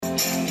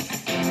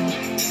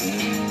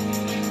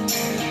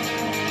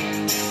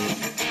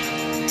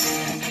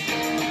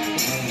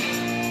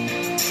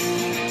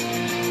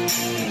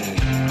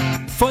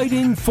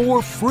fighting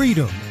for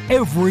freedom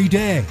every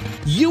day.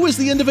 You as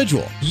the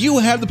individual, you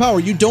have the power.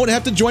 You don't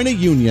have to join a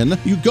union.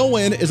 You go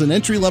in as an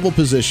entry-level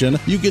position.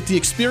 You get the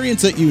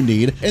experience that you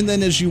need. And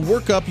then as you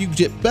work up, you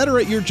get better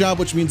at your job,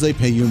 which means they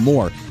pay you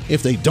more.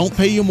 If they don't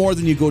pay you more,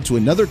 then you go to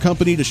another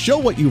company to show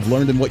what you've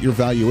learned and what your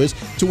value is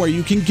to where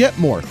you can get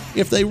more.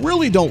 If they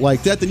really don't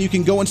like that, then you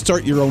can go and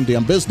start your own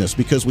damn business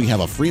because we have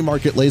a free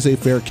market,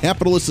 laissez-faire,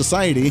 capitalist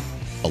society,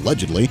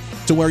 allegedly,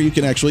 to where you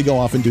can actually go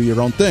off and do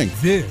your own thing.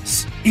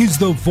 This is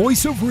the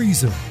Voice of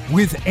Reason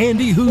with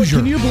Andy Hoosier.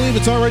 Can you believe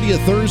it's already a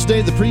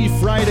Thursday, the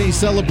pre-Friday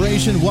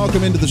celebration?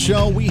 Welcome into the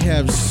show. We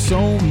have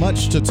so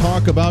much to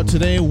talk about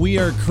today. We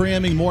are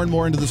cramming more and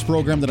more into this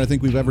program than I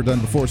think we've ever done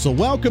before. So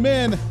welcome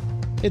in.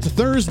 It's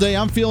Thursday.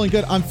 I'm feeling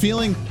good. I'm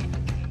feeling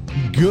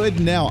good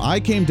now. I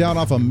came down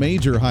off a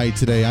major high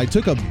today. I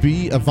took a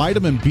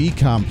vitamin B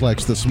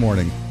complex this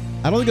morning.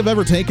 I don't think I've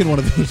ever taken one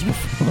of those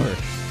before.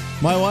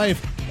 My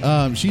wife,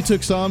 she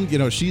took some,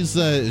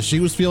 she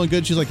was feeling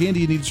good. She's like, Andy,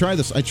 you need to try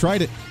this. I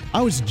tried it.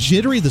 I was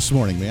jittery this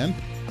morning, man.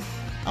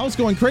 I was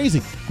going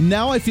crazy.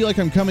 Now I feel like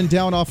I'm coming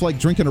down off like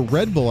drinking a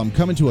Red Bull. I'm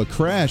coming to a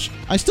crash.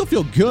 I still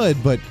feel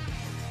good, but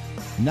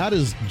not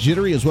as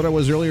jittery as what I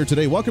was earlier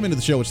today. Welcome into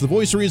the show. It's the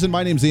Voice of Reason.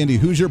 My name's Andy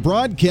Hoosier,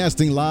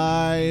 broadcasting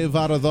live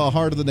out of the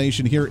heart of the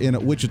nation here in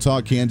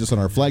Wichita, Kansas on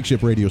our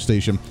flagship radio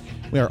station.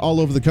 We are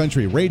all over the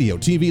country, radio,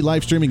 TV,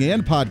 live streaming,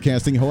 and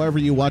podcasting. However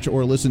you watch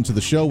or listen to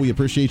the show, we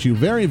appreciate you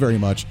very, very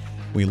much.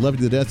 We love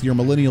you to death. Your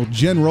millennial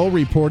general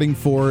reporting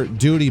for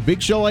duty.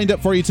 Big show lined up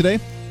for you today.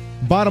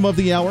 Bottom of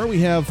the hour,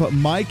 we have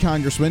my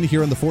congressman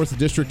here in the 4th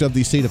District of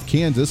the state of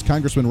Kansas,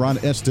 Congressman Ron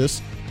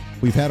Estes.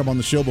 We've had him on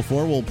the show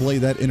before. We'll play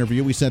that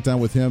interview. We sat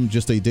down with him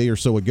just a day or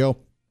so ago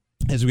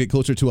as we get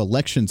closer to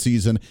election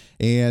season,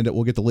 and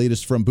we'll get the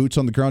latest from boots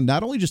on the ground,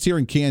 not only just here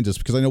in Kansas,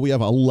 because I know we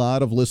have a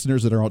lot of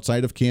listeners that are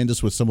outside of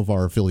Kansas with some of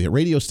our affiliate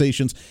radio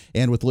stations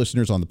and with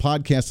listeners on the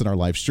podcast and our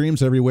live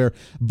streams everywhere,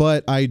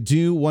 but I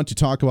do want to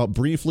talk about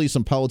briefly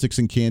some politics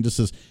in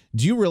Kansas.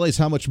 Do you realize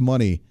how much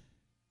money?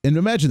 And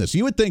imagine this.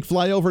 You would think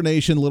flyover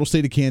nation, little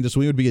state of Kansas,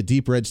 we would be a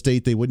deep red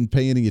state. They wouldn't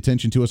pay any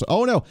attention to us.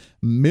 Oh, no.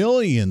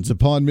 Millions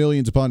upon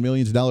millions upon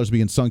millions of dollars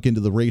being sunk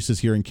into the races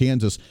here in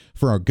Kansas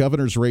for our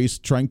governor's race,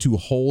 trying to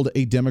hold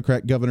a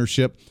Democrat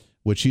governorship,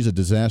 which she's a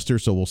disaster.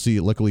 So we'll see,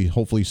 luckily,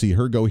 hopefully see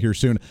her go here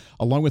soon,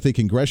 along with a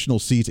congressional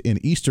seat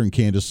in eastern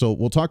Kansas. So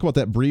we'll talk about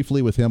that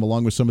briefly with him,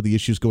 along with some of the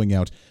issues going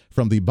out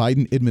from the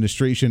Biden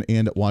administration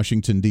and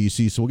Washington,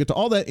 D.C. So we'll get to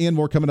all that and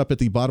more coming up at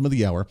the bottom of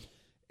the hour.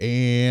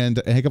 And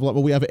a heck of a lot.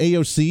 But we have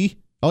AOC.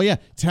 Oh, yeah.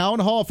 Town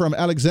Hall from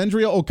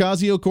Alexandria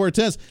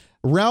Ocasio-Cortez.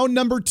 Round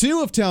number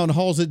 2 of town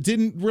halls. It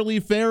didn't really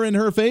fare in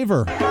her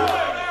favor.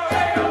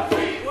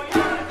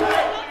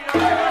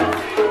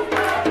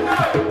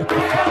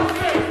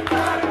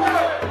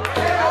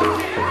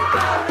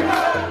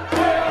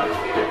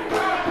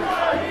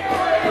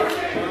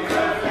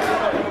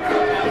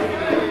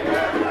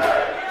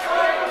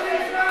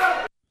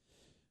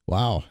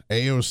 Wow.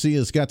 AOC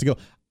has got to go.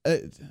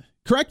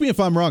 Correct me if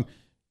I'm wrong.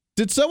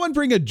 Did someone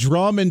bring a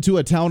drum into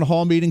a town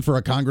hall meeting for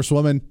a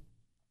congresswoman?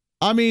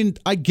 I mean,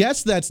 I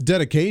guess that's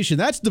dedication.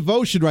 That's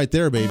devotion right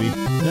there, baby.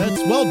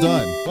 That's well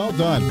done. Well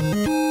done.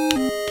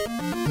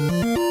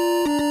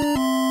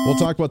 We'll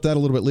talk about that a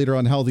little bit later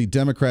on, how the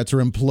Democrats are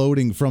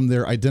imploding from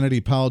their identity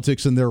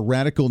politics and their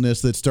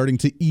radicalness that's starting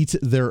to eat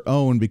their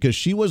own, because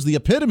she was the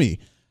epitome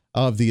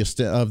of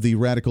the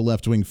radical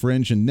left-wing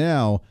fringe, and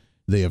now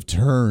they have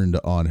turned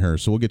on her.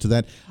 So we'll get to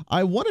that.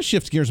 I want to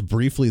shift gears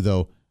briefly,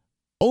 though,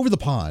 over the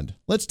pond.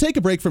 Let's take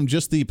a break from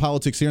just the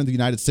politics here in the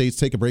United States,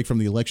 take a break from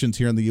the elections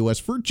here in the U.S.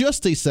 for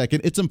just a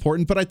second. It's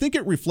important, but I think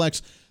it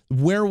reflects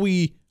where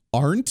we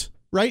aren't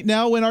right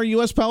now in our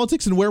U.S.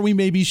 politics and where we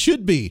maybe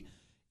should be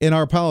in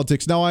our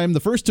politics. Now, I am the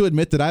first to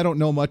admit that I don't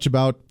know much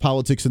about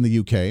politics in the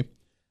UK.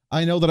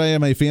 I know that I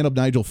am a fan of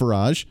Nigel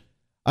Farage.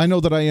 I know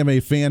that I am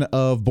a fan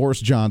of Boris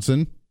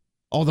Johnson,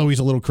 although he's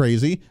a little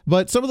crazy,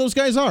 but some of those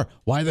guys are.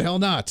 Why the hell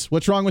not?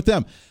 What's wrong with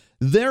them?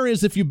 There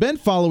is, if you've been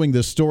following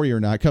this story or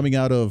not, coming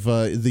out of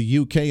the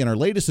UK and our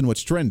latest in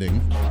What's Trending.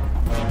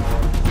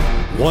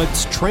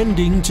 What's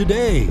trending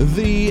today?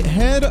 The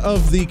head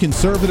of the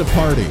Conservative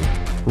Party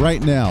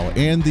right now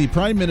and the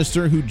Prime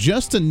Minister who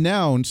just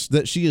announced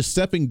that she is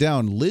stepping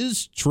down,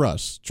 Liz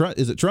Truss.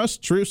 Is it Truss?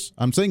 Truss?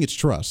 I'm saying it's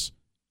Truss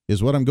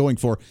is what I'm going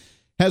for.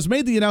 Has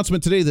made the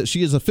announcement today that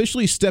she is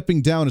officially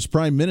stepping down as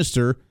Prime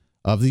Minister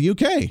of the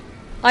UK.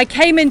 I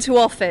came into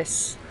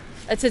office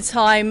at a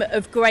time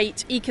of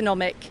great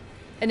economic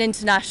and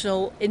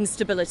international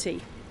instability.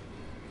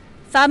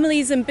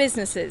 Families and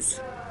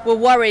businesses were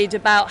worried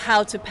about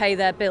how to pay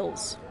their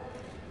bills.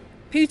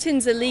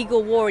 Putin's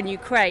illegal war in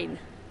Ukraine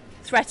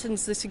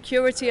threatens the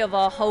security of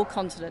our whole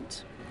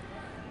continent,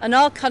 and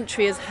our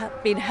country has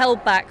been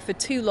held back for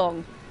too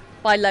long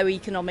by low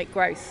economic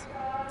growth.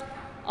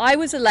 I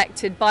was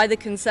elected by the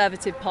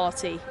Conservative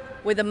Party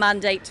with a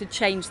mandate to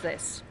change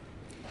this.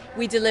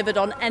 We delivered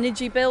on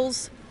energy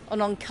bills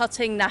and on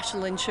cutting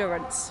national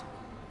insurance.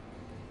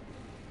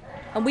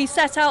 And we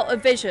set out a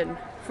vision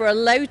for a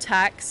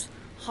low-tax,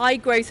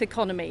 high-growth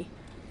economy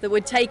that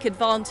would take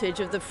advantage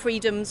of the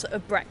freedoms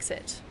of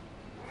Brexit.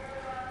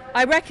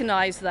 I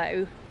recognise,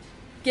 though,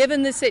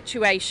 given the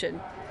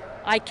situation,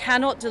 I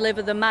cannot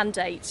deliver the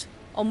mandate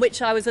on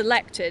which I was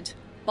elected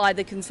by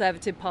the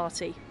Conservative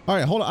Party. All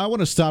right, hold on. I want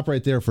to stop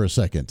right there for a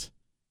second.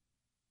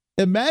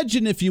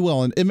 Imagine, if you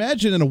will, and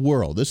imagine in a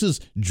world. This is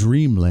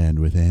Dreamland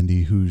with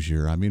Andy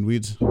Hoosier. I mean,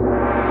 we'd...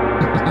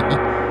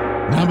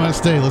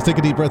 Namaste. Let's take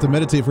a deep breath and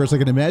meditate for a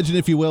second. Imagine,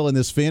 if you will, in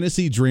this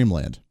fantasy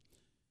dreamland,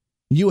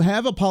 you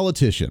have a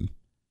politician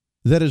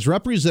that is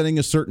representing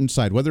a certain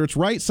side, whether it's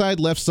right side,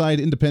 left side,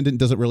 independent,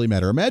 doesn't really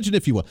matter. Imagine,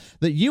 if you will,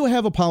 that you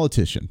have a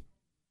politician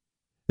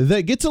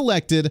that gets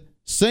elected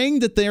saying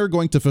that they are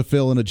going to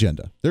fulfill an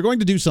agenda. They're going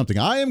to do something.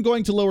 I am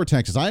going to lower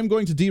taxes. I am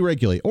going to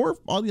deregulate. Or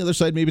on the other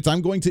side, maybe it's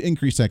I'm going to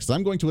increase taxes.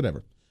 I'm going to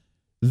whatever.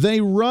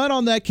 They run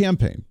on that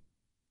campaign.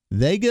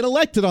 They get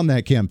elected on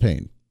that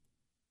campaign.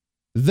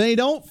 They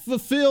don't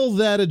fulfill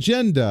that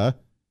agenda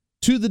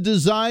to the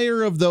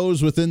desire of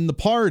those within the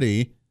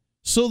party.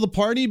 So the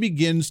party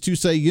begins to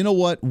say, you know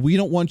what? We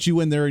don't want you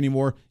in there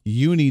anymore.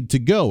 You need to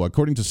go.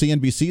 According to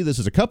CNBC, this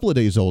is a couple of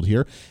days old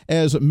here,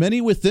 as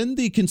many within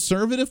the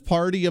Conservative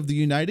Party of the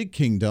United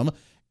Kingdom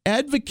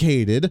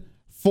advocated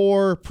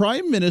for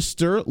Prime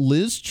Minister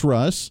Liz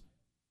Truss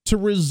to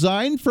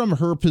resign from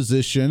her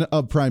position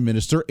of Prime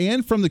Minister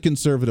and from the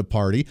Conservative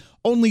Party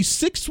only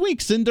 6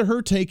 weeks into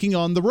her taking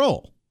on the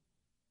role,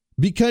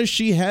 because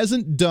she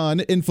hasn't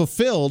done and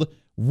fulfilled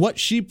what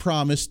she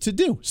promised to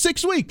do.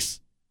 6 weeks.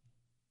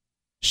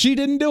 She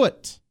didn't do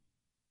it.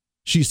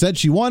 She said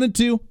she wanted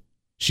to.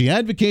 She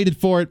advocated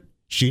for it.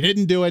 She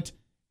didn't do it.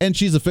 And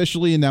she's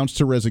officially announced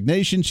her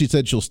resignation. She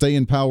said she'll stay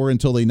in power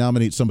until they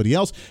nominate somebody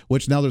else,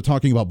 which now they're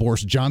talking about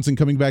Boris Johnson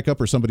coming back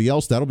up or somebody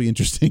else. That'll be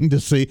interesting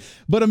to see.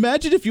 But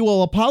imagine, if you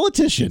will, a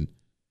politician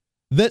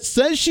that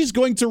says she's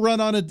going to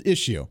run on an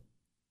issue.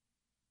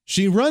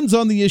 She runs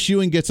on the issue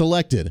and gets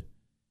elected.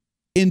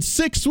 In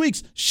 6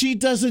 weeks, she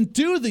doesn't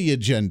do the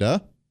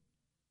agenda.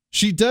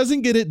 She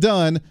doesn't get it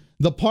done.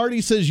 The party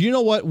says, you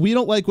know what? We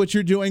don't like what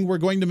you're doing. We're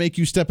going to make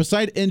you step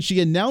aside. And she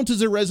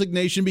announces her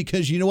resignation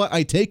because, you know what?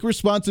 I take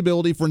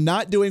responsibility for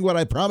not doing what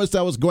I promised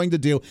I was going to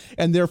do.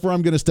 And therefore,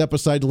 I'm going to step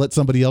aside to let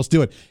somebody else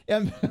do it.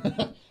 And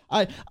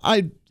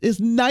as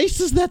nice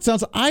as that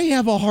sounds, I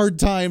have a hard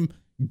time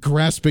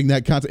grasping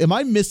that concept. Am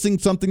I missing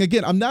something?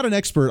 Again, I'm not an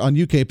expert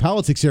on UK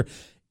politics here.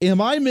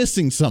 Am I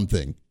missing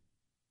something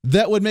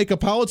that would make a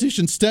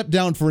politician step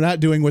down for not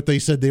doing what they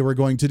said they were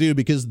going to do?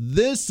 Because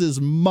this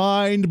is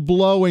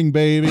mind-blowing,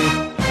 baby.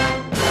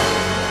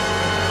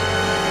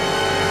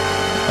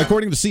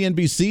 According to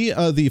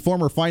CNBC, the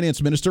former finance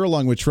minister,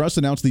 along with Truss,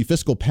 announced the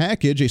fiscal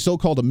package, a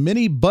so-called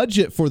mini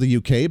budget for the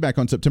UK, back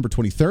on September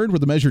 23rd, where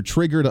the measure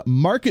triggered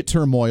market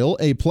turmoil,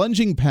 a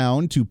plunging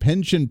pound to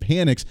pension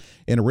panics,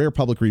 and a rare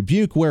public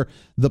rebuke, where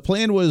the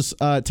plan was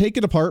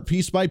taken apart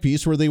piece by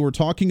piece, where they were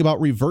talking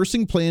about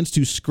reversing plans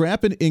to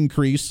scrap an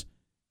increase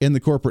in the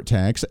corporate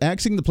tax,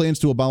 axing the plans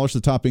to abolish the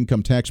top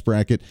income tax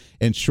bracket,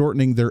 and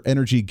shortening their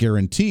energy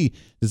guarantee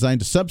designed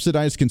to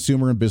subsidize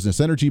consumer and business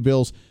energy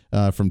bills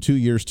from 2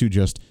 years to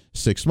just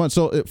 6 months.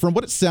 So from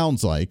what it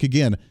sounds like,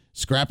 again,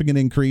 scrapping an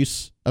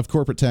increase of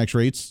corporate tax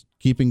rates,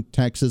 keeping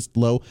taxes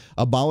low,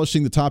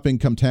 abolishing the top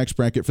income tax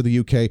bracket for the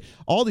UK.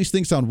 All these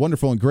things sound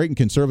wonderful and great, and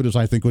conservatives,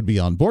 I think, would be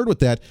on board with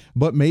that,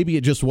 but maybe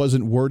it just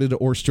wasn't worded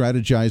or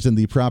strategized in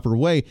the proper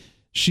way.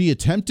 She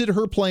attempted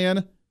her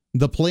plan.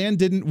 The plan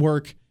didn't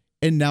work.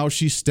 And now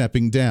she's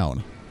stepping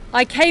down.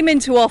 I came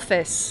into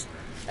office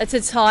at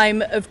a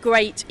time of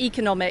great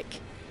economic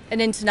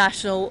and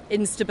international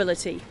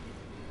instability.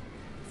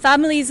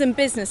 Families and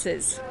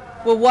businesses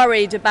were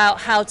worried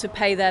about how to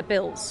pay their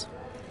bills.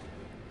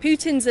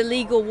 Putin's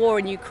illegal war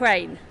in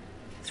Ukraine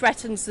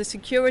threatens the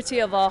security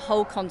of our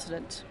whole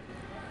continent.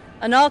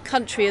 And our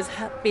country has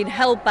been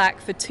held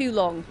back for too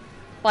long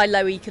by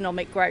low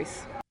economic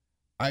growth.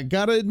 I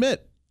gotta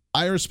admit,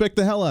 I respect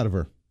the hell out of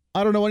her.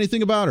 I don't know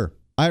anything about her.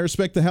 I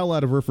respect the hell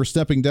out of her for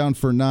stepping down,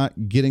 for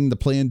not getting the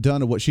plan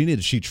done of what she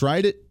needed. She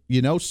tried it,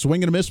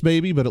 swing and a miss,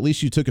 baby, but at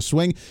least you took a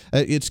swing.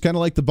 It's kind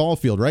of like the ball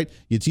field, right?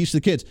 You teach the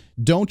kids,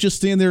 don't just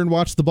stand there and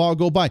watch the ball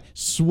go by.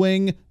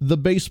 Swing the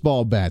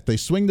baseball bat. They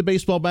swing the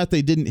baseball bat.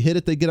 They didn't hit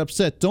it. They get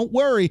upset. Don't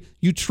worry.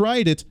 You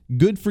tried it.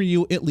 Good for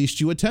you. At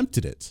least you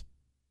attempted it.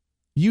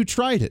 You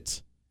tried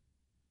it.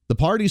 The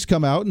parties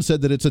come out and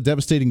said that it's a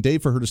devastating day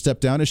for her to step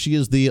down, as she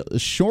is the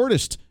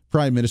shortest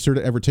prime minister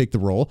to ever take the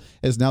role,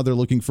 as now they're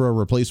looking for a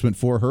replacement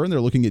for her, and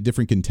they're looking at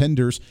different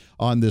contenders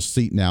on this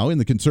seat now in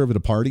the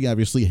Conservative Party,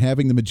 obviously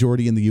having the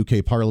majority in the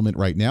UK Parliament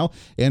right now,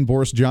 and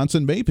Boris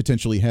Johnson may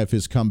potentially have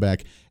his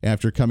comeback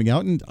after coming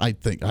out, and I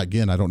think,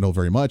 again, I don't know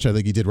very much. I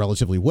think he did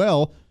relatively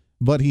well,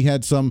 but he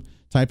had some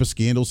type of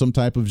scandal, some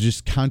type of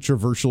just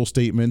controversial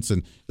statements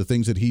and the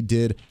things that he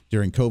did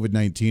during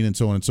COVID-19 and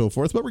so on and so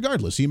forth. But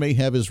regardless, he may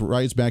have his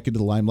rise back into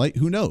the limelight.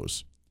 Who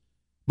knows?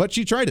 But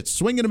she tried it.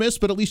 Swing and a miss,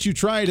 but at least you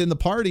tried. And the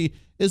party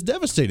is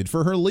devastated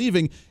for her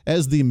leaving,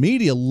 as the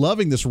media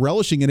loving this,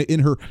 relishing in it in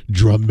her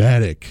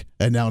dramatic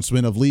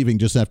announcement of leaving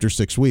just after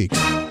 6 weeks.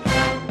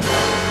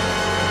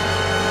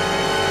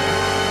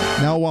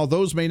 Now, while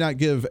those may not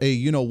give a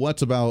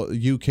you-know-what about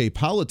UK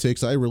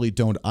politics, I really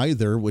don't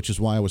either, which is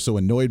why I was so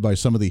annoyed by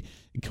some of the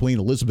Queen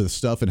Elizabeth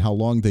stuff and how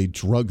long they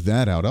drug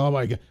that out. Oh,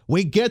 my God.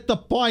 We get the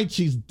point.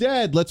 She's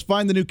dead. Let's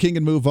find the new king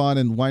and move on,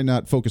 and why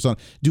not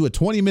do a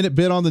 20-minute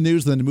bit on the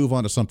news, then move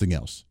on to something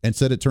else.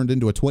 Instead, it turned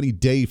into a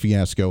 20-day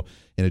fiasco,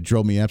 and it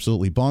drove me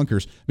absolutely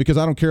bonkers because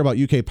I don't care about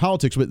UK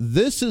politics, but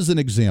this is an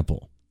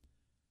example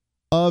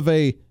of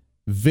a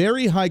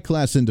very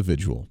high-class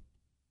individual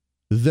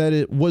that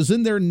it was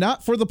in there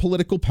not for the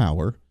political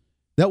power,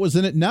 that was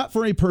in it not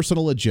for a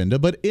personal agenda,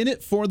 but in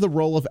it for the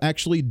role of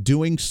actually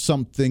doing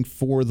something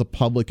for the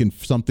public and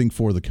something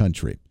for the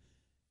country.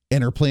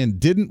 And her plan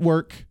didn't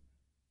work,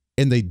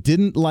 and they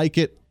didn't like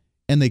it,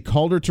 and they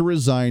called her to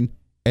resign,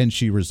 and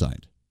she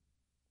resigned.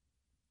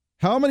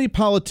 How many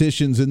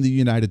politicians in the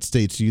United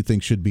States do you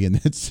think should be in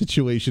that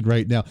situation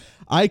right now?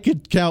 I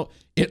could count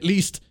at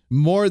least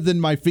more than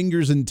my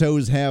fingers and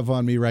toes have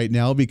on me right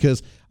now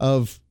because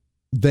of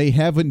they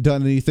haven't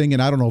done anything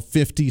in,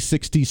 50,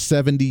 60,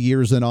 70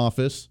 years in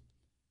office.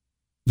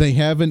 They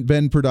haven't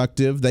been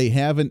productive. They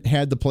haven't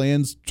had the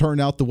plans turn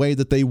out the way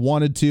that they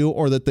wanted to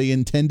or that they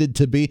intended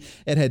to be.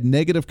 It had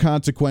negative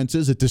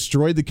consequences. It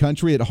destroyed the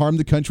country. It harmed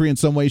the country in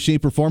some way,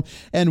 shape, or form.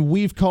 And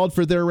we've called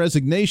for their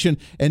resignation.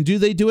 And do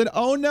they do it?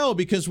 Oh, no,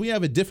 because we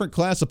have a different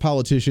class of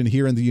politician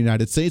here in the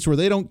United States where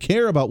they don't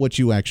care about what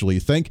you actually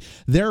think.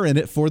 They're in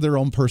it for their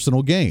own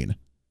personal gain.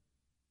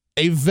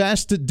 A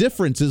vast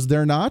difference, is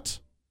there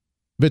not?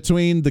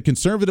 Between the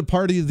Conservative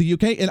Party of the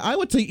UK and I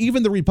would say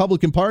even the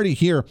Republican Party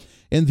here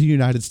in the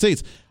United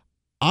States.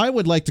 I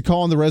would like to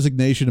call on the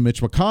resignation of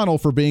Mitch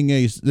McConnell for being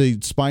a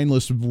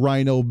spineless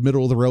rhino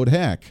middle-of-the-road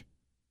hack.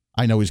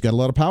 I know he's got a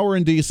lot of power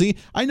in D.C.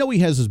 I know he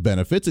has his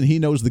benefits, and he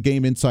knows the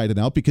game inside and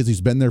out because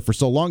he's been there for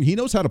so long. He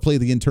knows how to play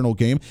the internal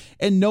game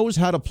and knows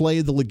how to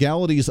play the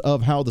legalities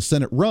of how the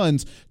Senate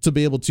runs to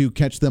be able to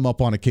catch them up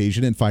on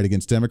occasion and fight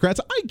against Democrats.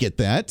 I get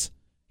that.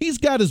 He's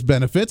got his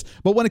benefits,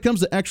 but when it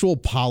comes to actual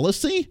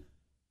policy,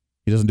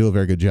 he doesn't do a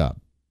very good job.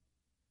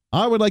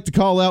 I would like to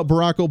call out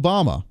Barack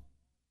Obama,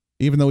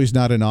 even though he's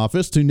not in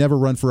office, to never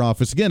run for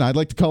office again. I'd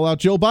like to call out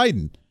Joe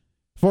Biden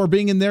for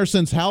being in there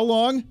since how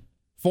long?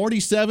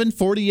 47,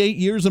 48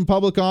 years in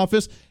public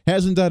office,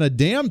 hasn't done a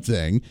damn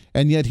thing,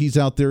 and yet he's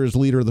out there as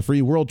leader of the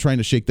free world trying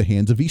to shake the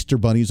hands of Easter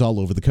bunnies all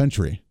over the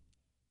country.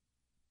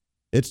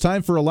 It's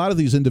time for a lot of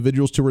these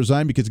individuals to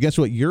resign because guess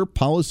what? Your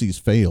policies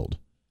failed.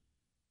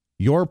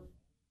 Your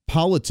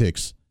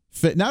politics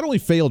not only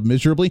failed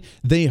miserably,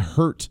 they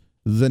hurt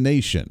the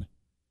nation.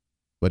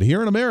 But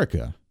here in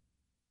America,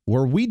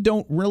 where we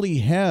don't really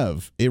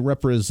have a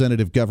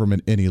representative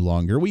government any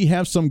longer, we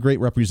have some great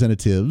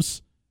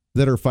representatives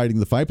that are fighting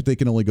the fight, but they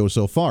can only go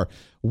so far.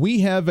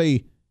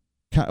 We're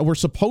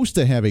supposed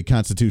to have a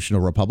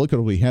constitutional republic,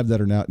 or we have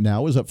that or not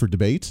now is up for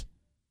debate.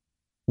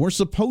 We're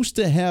supposed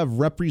to have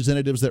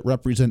representatives that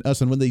represent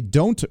us, and when they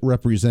don't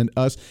represent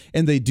us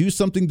and they do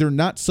something they're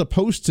not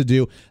supposed to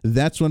do,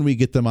 that's when we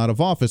get them out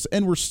of office.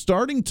 And we're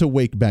starting to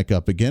wake back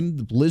up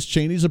again. Liz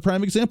Cheney's a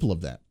prime example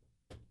of that.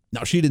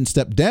 Now, she didn't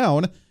step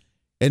down.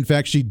 In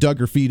fact, she dug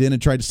her feet in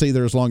and tried to stay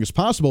there as long as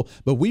possible,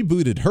 but we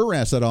booted her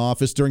ass out of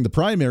office during the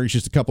primaries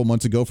just a couple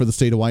months ago for the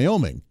state of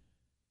Wyoming.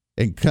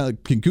 And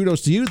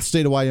kudos to you, the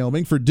state of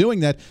Wyoming, for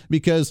doing that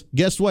because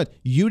guess what?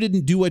 You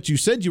didn't do what you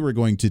said you were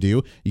going to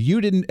do. You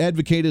didn't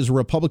advocate as a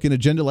Republican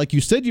agenda like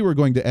you said you were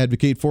going to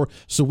advocate for,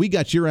 so we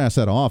got your ass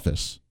out of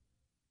office.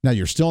 Now,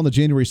 you're still on the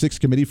January 6th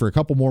committee for a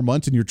couple more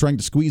months, and you're trying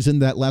to squeeze in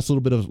that last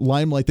little bit of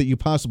limelight that you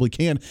possibly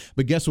can,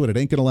 but guess what? It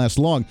ain't going to last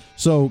long,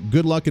 so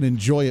good luck and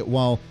enjoy it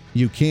while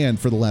you can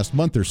for the last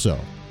month or so.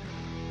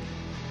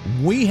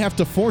 We have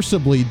to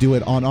forcibly do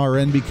it on our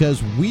end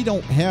because we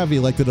don't have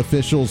elected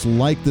officials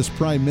like this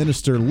Prime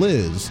Minister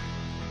Liz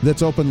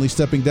that's openly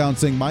stepping down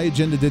saying, my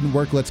agenda didn't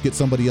work, let's get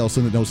somebody else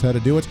in that knows how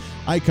to do it.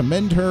 I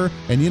commend her,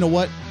 and you know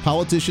what?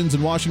 Politicians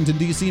in Washington,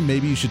 D.C.,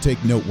 maybe you should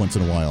take note once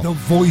in a while. The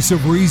voice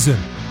of reason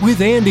with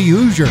Andy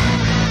Hoosier.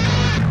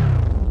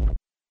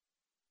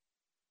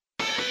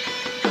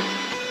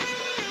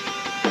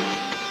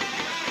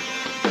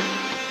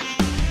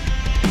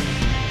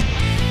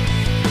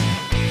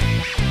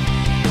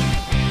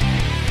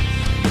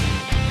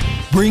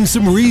 Bring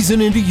some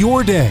reason into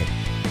your day.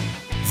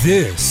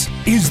 This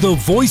is the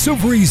Voice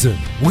of Reason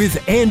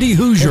with Andy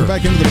Hoosier. Welcome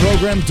back into the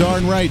program.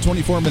 Darn right,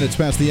 24 minutes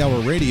past the hour.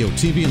 Radio,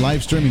 TV,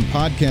 live streaming,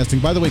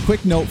 podcasting. By the way,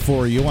 quick note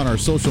for you on our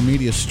social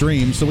media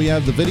stream. So we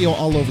have the video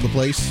all over the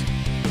place.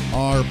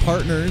 Our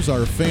partners,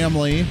 our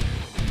family,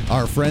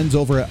 our friends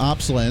over at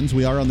OpsLens.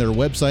 We are on their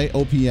website,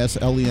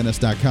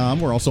 opslens.com.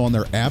 We're also on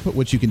their app,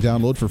 which you can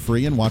download for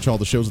free and watch all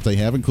the shows that they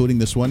have, including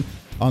this one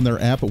on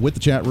their app with the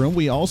chat room.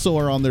 We also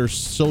are on their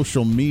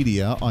social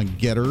media on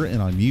Getter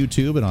and on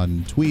YouTube and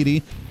on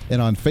Tweety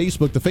and on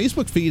Facebook. The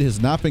Facebook feed has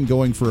not been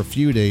going for a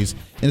few days,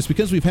 and it's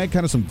because we've had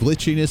kind of some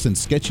glitchiness and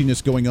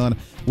sketchiness going on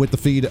with the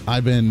feed.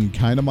 I've been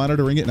kind of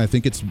monitoring it, and I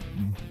think it's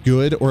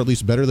good, or at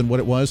least better than what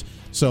it was.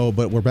 So,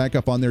 but we're back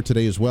up on there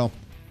today as well.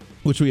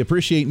 which we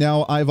appreciate.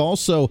 Now, I've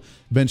also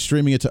been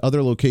streaming it to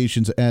other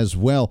locations as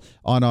well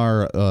on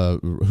our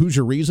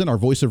Hoosier Reason, our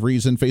Voice of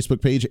Reason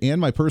Facebook page,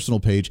 and my personal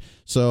page.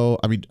 So,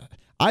 I mean,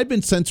 I've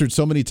been censored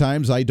so many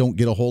times, I don't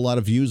get a whole lot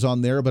of views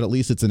on there, but at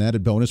least it's an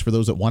added bonus for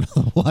those that want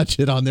to watch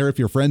it on there if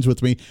you're friends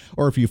with me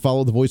or if you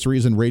follow the Voice of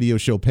Reason radio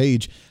show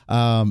page.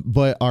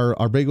 But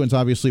our big ones,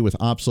 obviously, with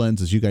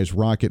OpsLens, as you guys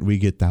rock it, we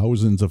get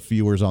thousands of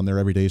viewers on there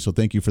every day, so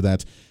thank you for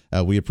that.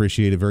 We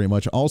appreciate it very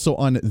much. Also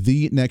on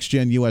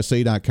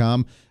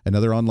thenextgenusa.com,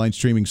 another online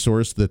streaming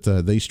source that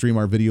they stream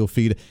our video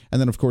feed.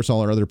 And then, of course, all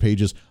our other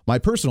pages, my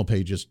personal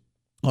pages,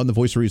 on the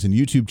Voice of Reason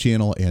YouTube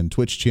channel and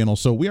Twitch channel.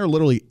 So we are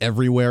literally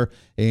everywhere.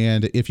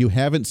 And if you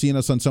haven't seen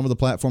us on some of the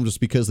platforms, it's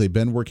because they've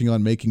been working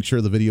on making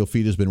sure the video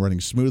feed has been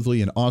running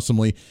smoothly and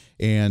awesomely.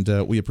 And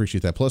we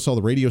appreciate that. Plus all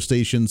the radio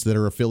stations that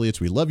are affiliates.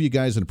 We love you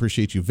guys and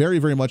appreciate you very,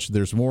 very much.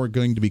 There's more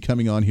going to be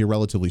coming on here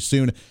relatively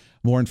soon.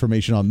 More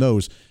information on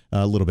those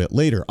a little bit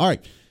later. All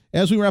right.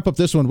 As we wrap up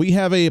this one, we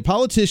have a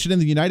politician in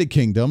the United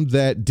Kingdom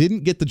that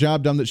didn't get the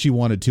job done that she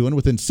wanted to, and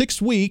within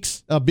 6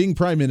 weeks of being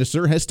prime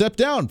minister has stepped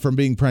down from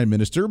being prime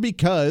minister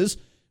because,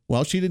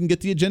 well, she didn't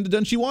get the agenda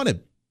done she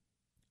wanted.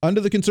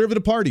 Under the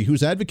Conservative Party,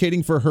 who's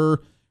advocating for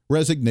her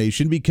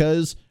resignation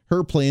because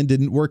her plan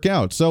didn't work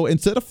out. So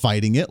instead of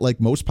fighting it like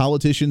most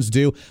politicians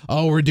do,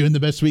 oh, we're doing the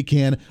best we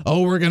can,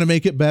 oh, we're going to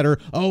make it better,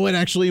 oh, it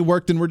actually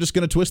worked and we're just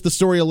going to twist the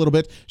story a little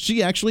bit,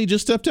 she actually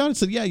just stepped down and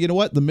said, yeah, you know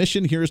what, the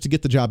mission here is to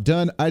get the job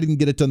done. I didn't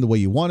get it done the way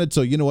you wanted,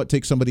 so you know what,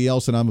 take somebody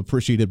else and I'm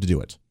appreciative to do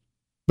it.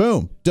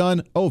 Boom,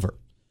 done, over.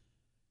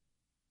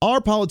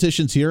 Our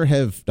politicians here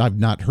I've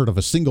not heard of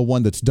a single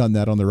one that's done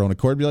that on their own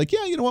accord. Be like,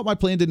 yeah, you know what, my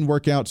plan didn't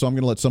work out, so I'm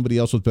going to let somebody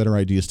else with better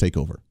ideas take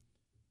over.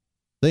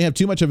 They have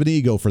too much of an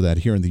ego for that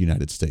here in the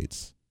United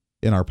States,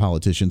 in our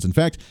politicians. In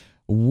fact,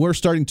 we're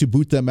starting to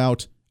boot them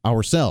out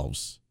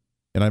ourselves.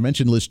 And I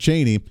mentioned Liz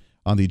Cheney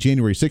on the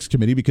January 6th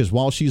committee because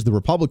while she's the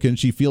Republican,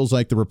 she feels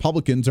like the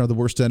Republicans are the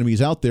worst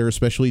enemies out there,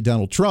 especially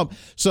Donald Trump.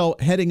 So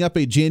heading up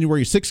a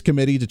January 6th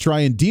committee to try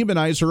and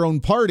demonize her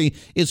own party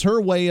is her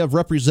way of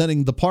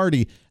representing the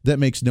party. That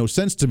makes no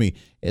sense to me.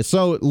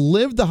 So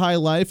live the high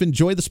life,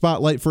 enjoy the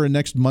spotlight for a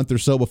next month or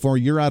so before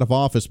you're out of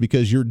office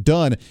because you're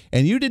done.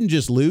 And you didn't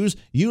just lose,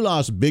 you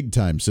lost big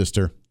time,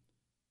 sister.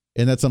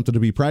 And that's something to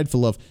be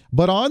prideful of.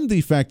 But on the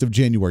fact of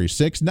January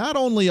 6th, not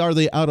only are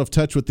they out of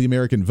touch with the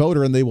American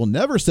voter and they will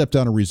never step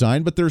down or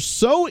resign, but they're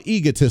so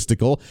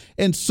egotistical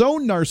and so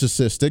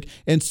narcissistic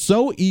and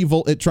so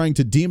evil at trying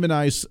to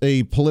demonize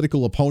a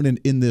political opponent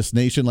in this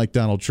nation like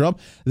Donald Trump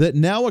that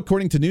now,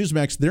 according to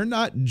Newsmax, they're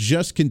not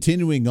just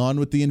continuing on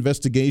with the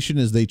investigation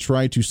as they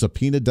try to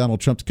subpoena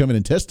Donald Trump to come in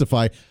and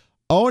testify.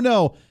 Oh,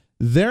 no,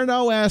 they're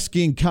now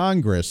asking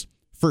Congress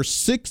for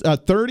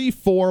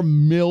 $34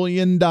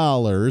 million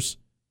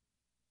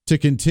to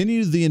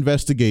continue the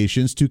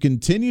investigations, to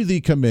continue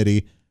the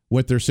committee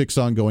with their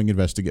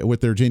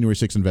with their January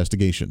 6th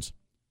investigations.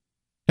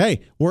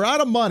 Hey, we're out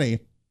of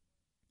money.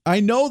 I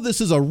know this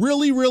is a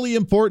really, really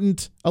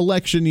important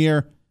election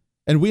year,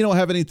 and we don't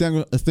have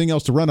anything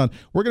else to run on.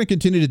 We're going to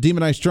continue to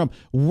demonize Trump.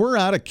 We're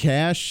out of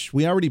cash.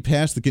 We already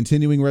passed the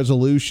continuing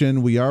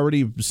resolution. We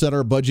already set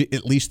our budget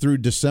at least through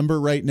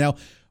December right now.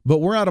 But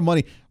we're out of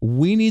money.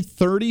 We need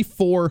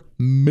 $34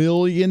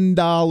 million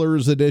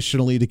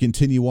additionally to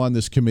continue on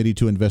this committee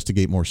to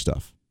investigate more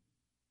stuff.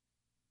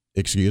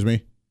 Excuse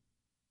me?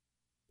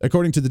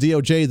 According to the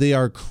DOJ, they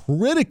are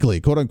critically,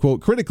 quote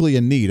unquote, critically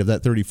in need of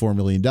that $34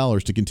 million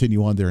to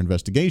continue on their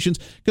investigations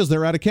because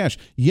they're out of cash.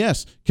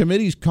 Yes,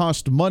 committees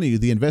cost money.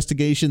 The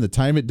investigation, the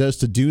time it does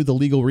to do the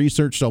legal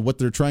research on what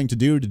they're trying to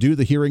do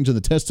the hearings and the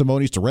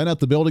testimonies, to rent out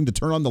the building, to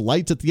turn on the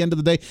lights at the end of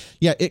the day.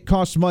 Yeah, it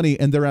costs money,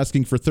 and they're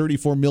asking for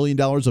 $34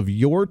 million of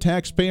your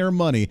taxpayer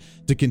money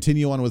to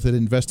continue on with an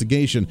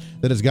investigation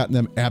that has gotten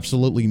them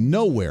absolutely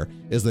nowhere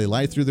as they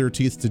lie through their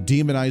teeth to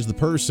demonize the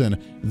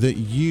person that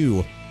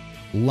you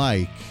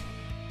like,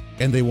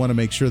 and they want to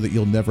make sure that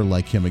you'll never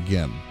like him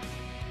again.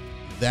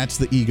 That's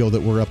the ego that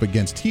we're up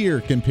against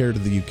here compared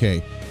to the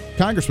UK.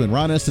 Congressman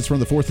Ron Estes from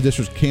the 4th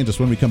District of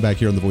Kansas when we come back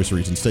here on The Voice of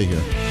Reason. Stay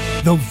here.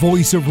 The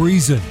Voice of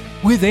Reason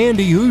with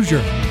Andy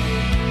Hoosier.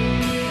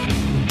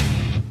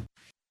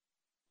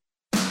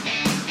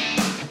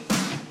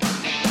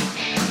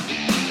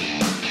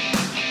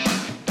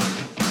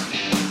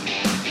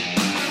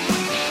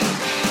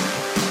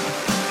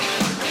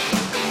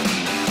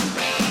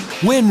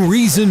 When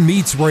Reason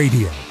Meets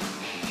Radio.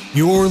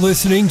 You're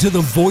listening to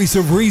The Voice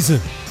of Reason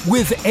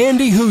with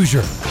Andy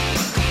Hoosier.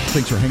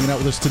 Thanks for hanging out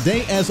with us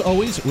today. As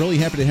always, really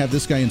happy to have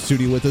this guy in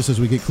studio with us as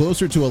we get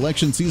closer to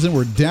election season.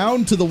 We're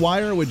down to the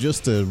wire with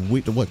just a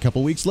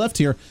couple weeks left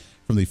here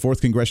from the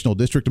 4th Congressional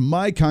District.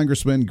 My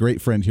congressman,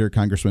 great friend here,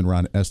 Congressman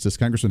Ron Estes.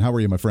 Congressman, how are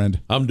you, my friend?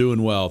 I'm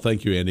doing well.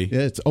 Thank you, Andy. Yeah,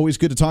 it's always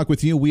good to talk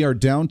with you. We are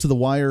down to the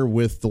wire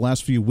with the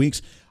last few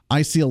weeks.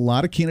 I see a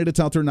lot of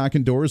candidates out there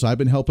knocking doors. I've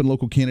been helping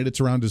local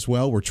candidates around as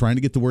well. We're trying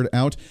to get the word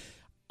out.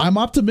 I'm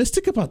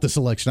optimistic about this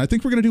election. I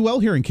think we're going to do well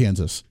here in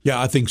Kansas. Yeah,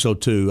 I think so,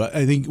 too.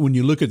 I think when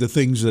you look at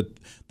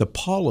the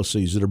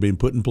policies that are being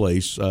put in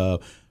place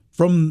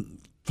from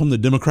the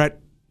Democrat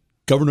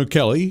Governor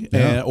Kelly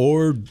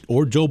or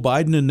Joe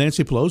Biden and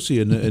Nancy Pelosi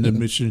and the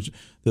missions,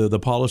 the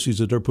policies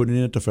that they're putting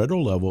in at the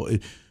federal level.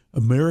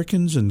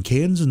 Americans and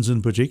Kansans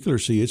in particular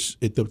see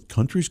the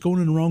country's going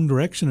in the wrong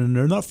direction, and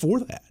they're not for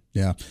that.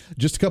 Yeah.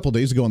 Just a couple of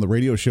days ago on the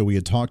radio show, we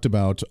had talked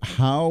about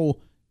how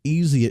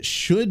easy it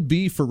should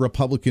be for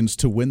Republicans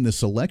to win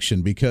this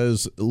election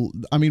because,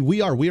 I mean,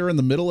 we are in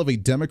the middle of a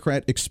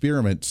Democrat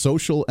experiment,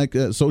 social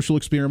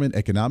experiment,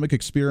 economic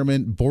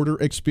experiment, border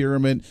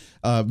experiment,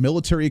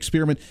 military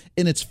experiment,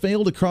 and it's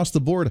failed across the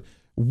board.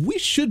 We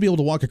should be able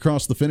to walk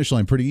across the finish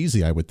line pretty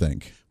easy, I would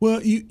think.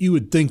 Well, you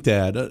would think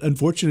that.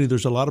 Unfortunately,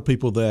 there's a lot of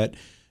people that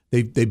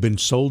they've been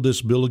sold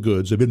this bill of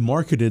goods. They've been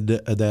marketed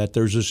that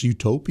there's this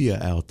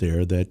utopia out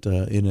there that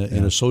in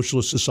a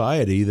socialist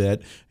society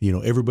that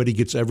everybody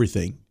gets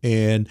everything,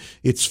 and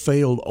it's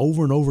failed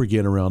over and over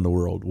again around the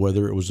world.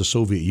 Whether it was the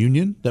Soviet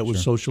Union that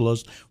was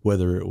socialist,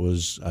 whether it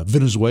was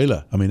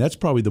Venezuela. I mean, that's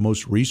probably the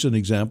most recent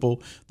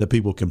example that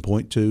people can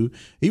point to.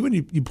 Even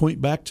you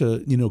point back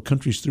to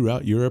countries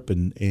throughout Europe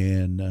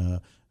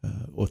and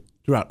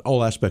throughout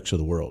all aspects of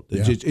the world.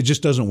 It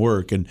just doesn't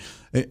work, and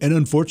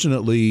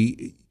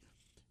unfortunately,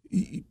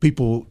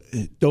 people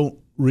don't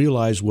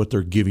realize what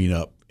they're giving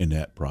up in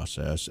that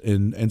process.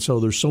 And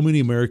so there's so many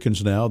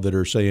Americans now that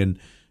are saying,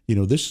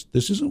 this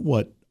isn't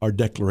what our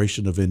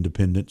Declaration of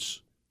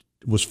Independence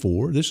was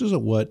for. This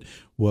isn't what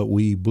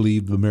we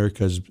believe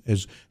America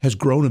has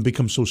grown and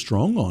become so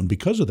strong on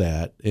because of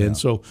that. And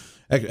so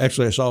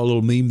actually I saw a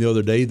little meme the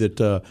other day that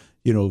the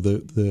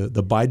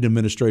Biden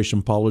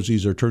administration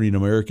policies are turning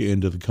America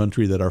into the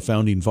country that our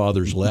founding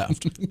fathers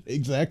left.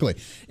 Exactly.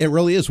 It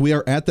really is. We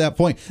are at that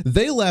point.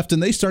 They left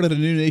and they started a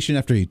new nation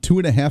after a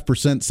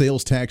 2.5%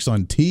 sales tax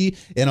on tea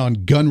and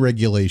on gun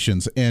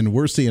regulations. And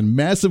we're seeing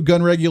massive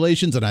gun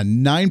regulations and a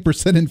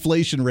 9%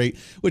 inflation rate,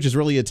 which is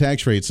really a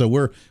tax rate. So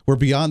we're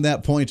beyond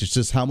that point. It's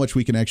just how much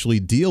we can actually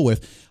deal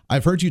with.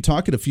 I've heard you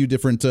talk at a few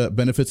different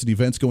benefits and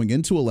events going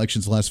into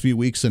elections the last few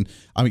weeks, and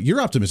I mean, you're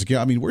optimistic.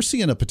 I mean, we're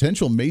seeing a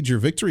potential major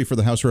victory for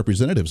the House of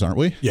Representatives, aren't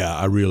we? Yeah,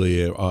 I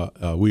really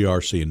we are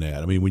seeing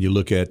that. I mean, when you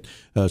look at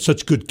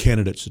such good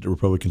candidates that the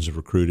Republicans have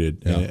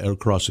recruited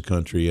across the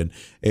country,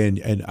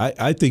 and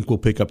I think we'll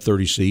pick up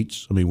 30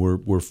 seats. I mean,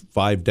 we're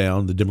 5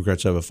 down. The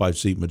Democrats have a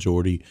 5-seat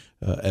majority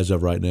as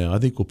of right now. I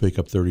think we'll pick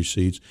up 30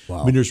 seats.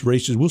 Wow. I mean, there's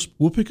races.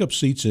 We'll pick up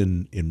seats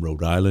in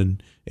Rhode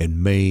Island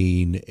and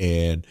Maine,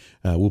 and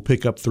we'll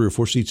pick up 3 or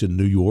 4 seats in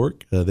New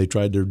York. They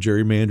tried their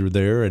gerrymander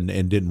there and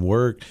didn't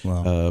work.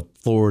 Wow.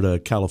 Florida,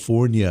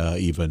 California,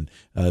 even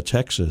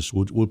Texas.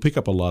 We'll pick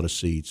up a lot of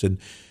seats. And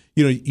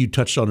you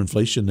touched on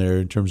inflation there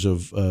in terms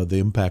of the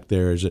impact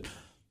there. Is that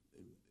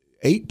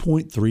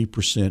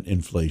 8.3%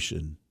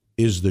 inflation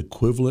is the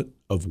equivalent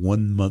of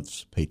 1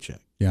 month's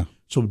paycheck. Yeah.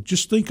 So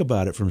just think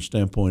about it from a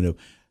standpoint of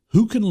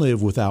who can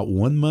live without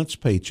 1 month's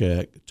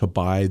paycheck to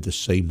buy the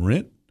same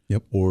rent,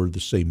 or the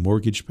same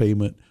mortgage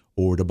payment,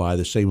 or to buy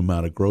the same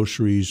amount of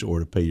groceries, or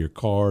to pay your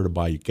car, to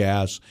buy your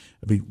gas.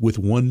 I mean, with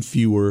one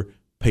fewer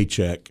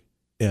paycheck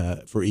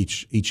for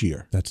each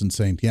year. That's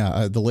insane.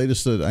 Yeah, the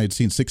latest I had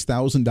seen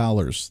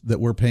 $6,000 that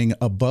we're paying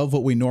above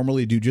what we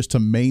normally do just to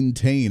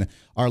maintain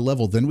our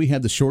level. Then we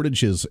have the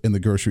shortages in the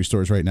grocery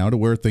stores right now to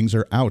where things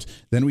are out.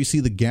 Then we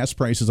see the gas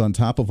prices on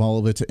top of all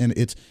of it, and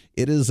it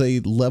is a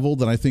level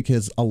that I think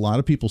has a lot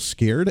of people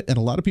scared and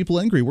a lot of people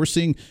angry. We're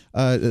seeing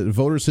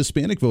voters,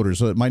 Hispanic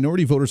voters,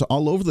 minority voters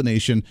all over the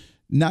nation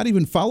not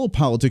even follow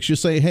politics.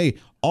 Just say, hey,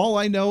 all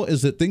I know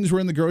is that things were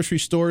in the grocery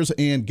stores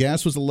and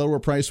gas was a lower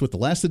price with the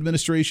last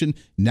administration.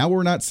 Now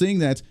we're not seeing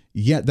that.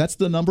 Yet that's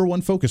the number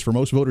one focus for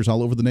most voters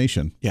all over the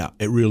nation. Yeah,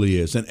 it really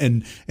is.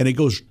 And it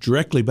goes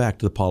directly back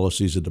to the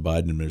policies that the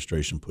Biden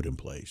administration put in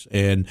place.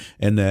 And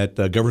that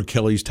Governor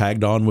Kelly's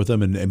tagged on with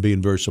them and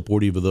being very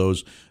supportive of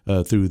those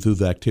through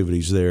the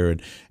activities there.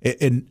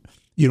 And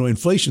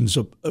inflation's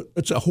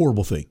it's a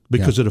horrible thing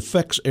because it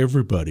affects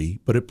everybody,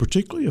 but it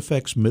particularly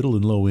affects middle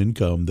and low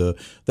income, the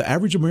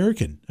average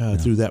American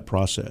through that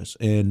process,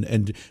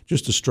 and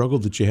just the struggle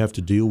that you have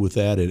to deal with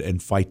that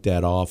and fight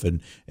that off,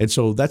 and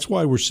so that's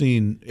why we're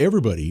seeing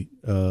everybody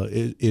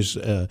is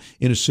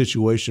in a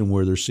situation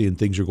where they're seeing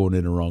things are going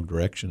in the wrong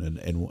direction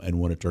and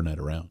want to turn that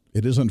around.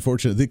 It is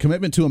unfortunate. The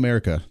Commitment to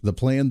America, the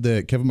plan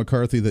that Kevin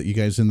McCarthy, that you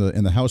guys in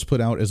the House put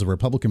out as a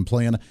Republican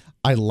plan,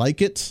 I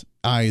like it.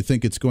 I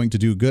think it's going to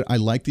do good. I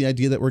like the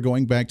idea that we're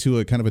going back to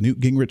a kind of a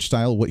Newt Gingrich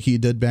style, what he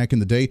did back in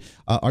the day.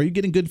 Are you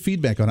getting good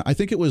feedback on it? I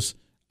think it was.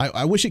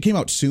 I wish it came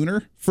out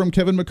sooner from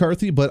Kevin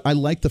McCarthy, but I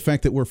like the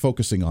fact that we're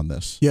focusing on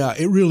this. Yeah,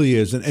 it really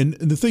is. And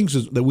the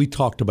things that we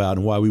talked about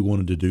and why we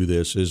wanted to do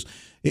this is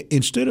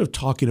instead of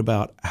talking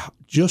about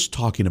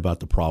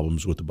the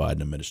problems with the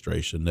Biden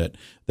administration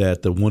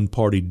that the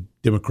one-party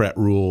Democrat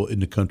rule in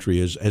the country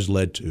has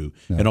led to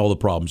and all the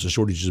problems, the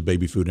shortages of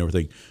baby food and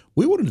everything,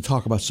 we wanted to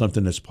talk about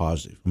something that's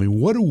positive. I mean,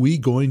 what are we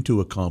going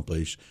to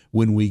accomplish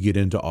when we get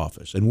into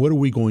office, and what are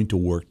we going to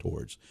work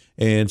towards?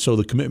 And so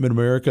the Commitment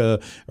America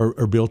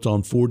are built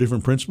on 4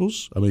 different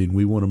principles. I mean,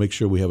 we want to make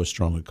sure we have a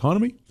strong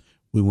economy.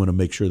 We want to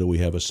make sure that we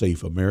have a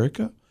safe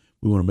America.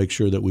 We want to make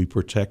sure that we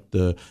protect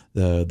the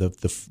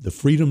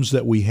freedoms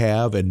that we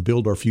have and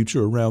build our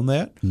future around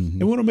that. And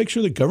we want to make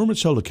sure that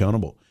government's held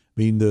accountable.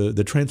 I mean,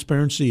 the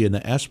transparency and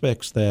the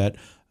aspects that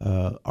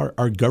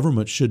our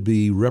government should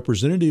be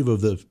representative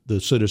of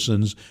the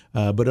citizens,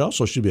 but it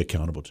also should be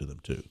accountable to them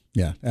too.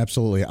 Yeah,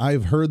 absolutely.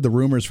 I've heard the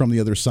rumors from the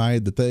other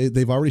side that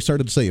they've already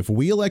started to say, if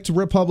we elect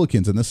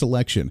Republicans in this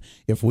election,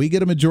 if we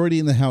get a majority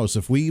in the House,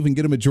 if we even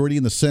get a majority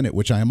in the Senate,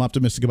 which I am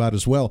optimistic about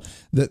as well,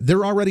 that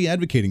they're already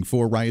advocating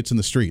for riots in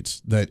the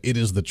streets, that it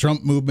is the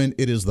Trump movement,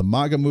 it is the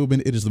MAGA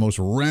movement, it is the most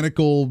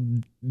radical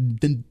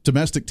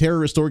domestic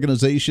terrorist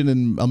organization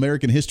in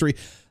American history.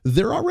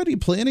 They're already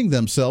planning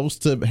themselves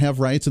to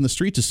have riots in the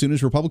streets as soon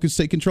as Republicans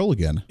take control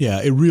again.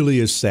 Yeah, it really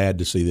is sad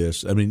to see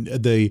this. I mean,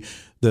 the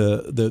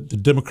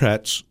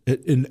Democrats,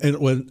 and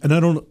I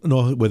don't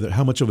know whether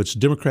how much of it's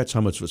Democrats,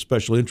 how much of it's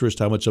special interest,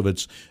 how much of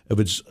it's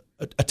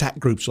attack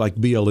groups like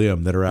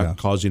BLM that are out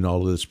causing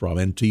all of this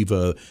problem,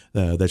 Antifa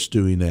that's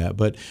doing that.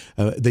 But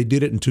they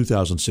did it in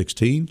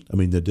 2016. I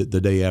mean, the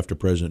day after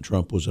President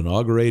Trump was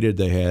inaugurated,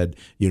 they had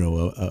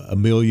a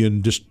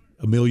million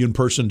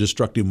person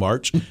destructive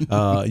march,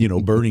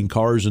 burning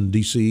cars in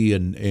D.C.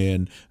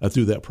 and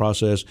through that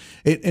process.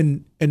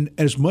 And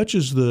as much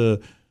as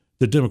the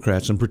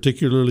Democrats, and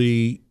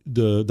particularly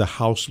the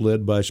House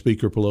led by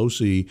Speaker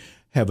Pelosi,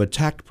 have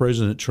attacked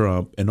President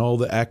Trump and all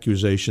the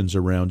accusations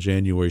around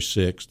January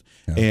 6th,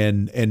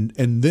 and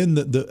then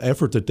the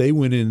effort that they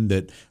went in,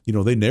 that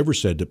they never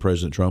said that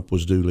President Trump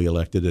was duly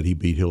elected, that he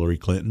beat Hillary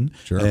Clinton,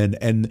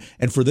 and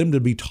for them to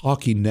be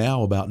talking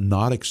now about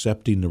not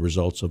accepting the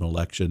results of an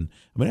election,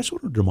 I mean, that's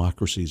what our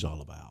democracy is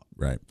all about.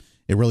 Right.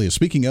 It really is.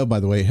 Speaking of, by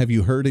the way, have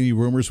you heard any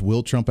rumors?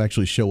 Will Trump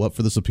actually show up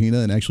for the subpoena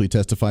and actually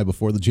testify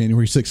before the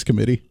January 6th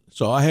committee?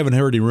 So I haven't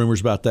heard any rumors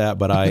about that,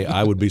 but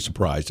I would be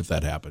surprised if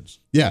that happens.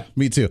 Yeah,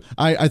 me too.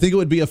 I think it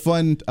would be a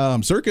fun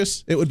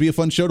circus. It would be a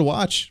fun show to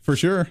watch, for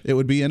sure. It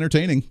would be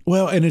entertaining.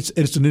 Well, and it's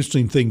an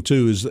interesting thing,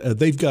 too, is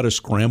they've got to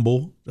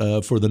scramble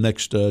for the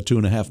next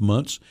 2.5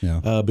 months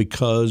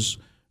because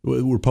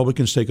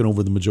Republicans taking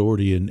over the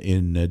majority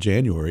in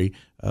January.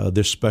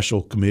 This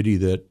special committee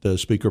that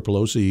Speaker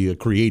Pelosi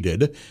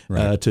created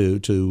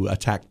to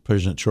attack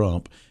President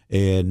Trump.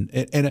 And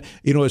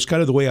it's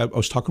kind of the way I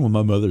was talking with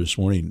my mother this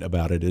morning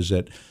about it, is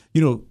that,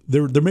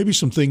 there may be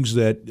some things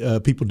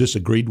that people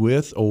disagreed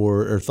with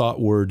or thought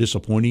were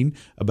disappointing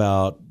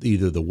about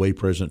either the way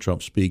President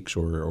Trump speaks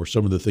or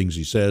some of the things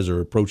he says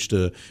or approach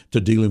to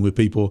dealing with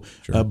people.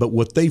 Sure. But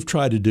what they've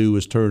tried to do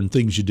is turn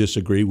things you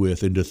disagree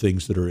with into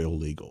things that are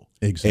illegal.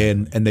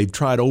 Exactly. And they've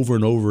tried over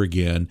and over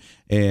again,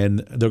 and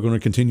they're going to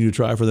continue to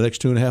try for the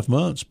next 2.5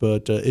 months,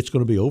 but it's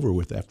going to be over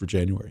with after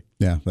January.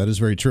 Yeah, that is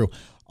very true.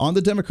 On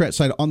the Democrat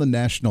side, on the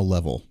national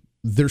level,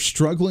 they're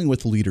struggling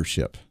with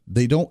leadership.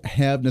 They don't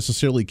have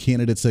necessarily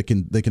candidates that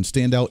can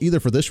stand out either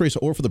for this race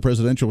or for the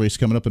presidential race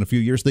coming up in a few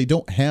years. They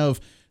don't have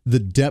the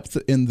depth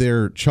in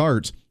their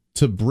charts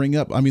to bring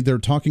up. I mean, they're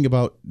talking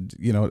about,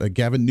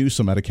 Gavin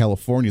Newsom out of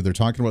California. They're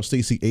talking about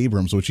Stacey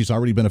Abrams, which she's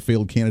already been a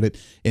failed candidate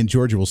in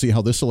Georgia. We'll see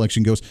how this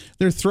election goes.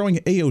 They're throwing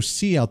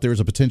AOC out there as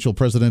a potential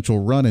presidential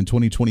run in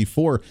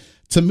 2024.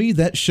 To me,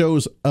 that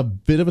shows a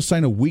bit of a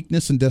sign of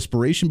weakness and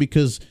desperation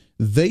because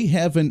they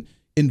haven't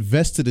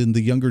invested in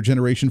the younger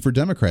generation for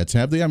Democrats,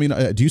 have they? I mean,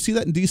 do you see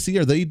that in D.C.?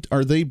 Are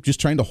they just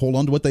trying to hold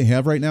on to what they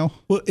have right now?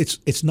 Well,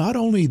 it's not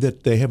only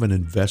that they haven't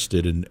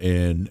invested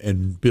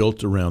and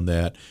built around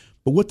that,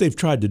 but what they've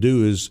tried to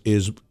do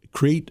is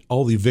create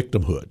all the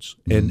victimhoods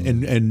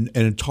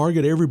and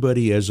target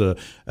everybody as a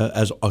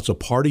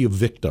party of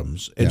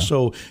victims. And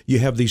so you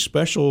have these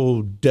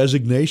special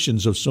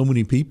designations of so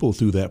many people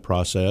through that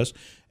process.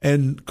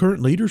 And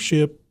current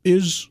leadership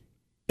is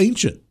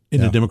ancient in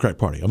the Democratic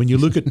Party. I mean, you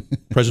look at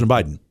President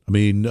Biden. I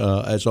mean,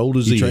 as old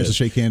as he tries is. to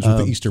shake hands with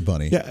the Easter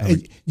Bunny. Yeah,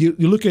 and you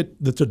look at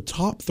the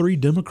top 3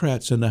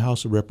 Democrats in the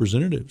House of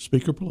Representatives: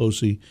 Speaker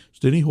Pelosi,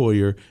 Steny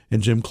Hoyer,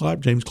 and James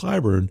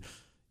Clyburn.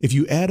 If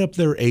you add up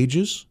their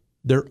ages,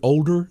 they're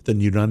older than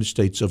the United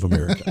States of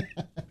America.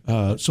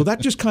 So that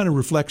just kind of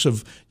reflects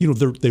of,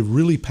 they've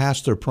really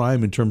passed their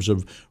prime in terms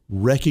of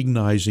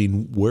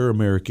recognizing where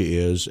America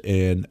is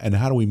and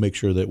how do we make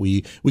sure that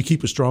we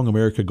keep a strong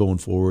America going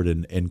forward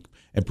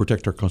and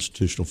protect our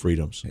constitutional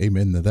freedoms.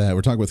 Amen to that.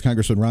 We're talking with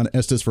Congressman Ron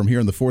Estes from here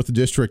in the 4th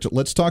District.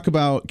 Let's talk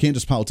about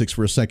Kansas politics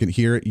for a second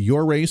here.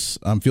 Your race,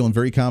 I'm feeling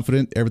very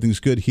confident. Everything's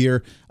good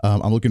here.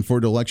 I'm looking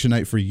forward to election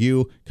night for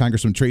you.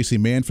 Congressman Tracy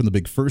Mann from the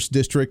big 1st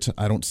District.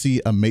 I don't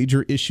see a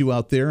major issue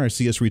out there. I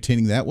see us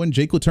retaining that one.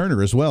 Jake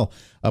LaTurner as well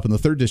up in the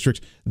 3rd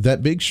District.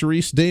 That big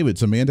Sharice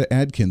Davids, Amanda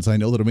Adkins. I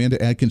know that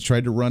Amanda Adkins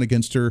tried to run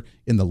against her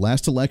in the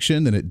last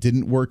election and it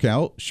didn't work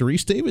out.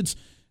 Sharice Davids,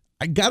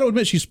 I got to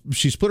admit,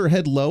 she's put her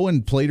head low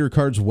and played her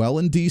cards well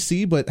in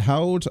D.C., but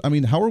how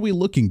are we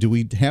looking? Do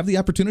we have the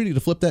opportunity to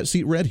flip that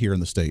seat red here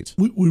in the state?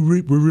 We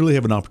really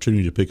have an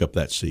opportunity to pick up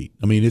that seat.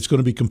 I mean, it's going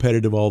to be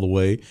competitive all the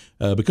way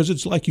because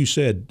it's like you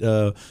said.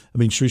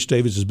 Sharice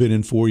Davids has been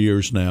in 4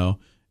 years now,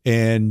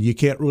 and you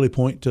can't really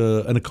point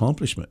to an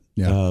accomplishment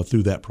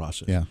through that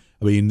process. Yeah.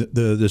 I mean,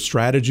 the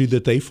strategy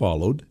that they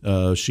followed,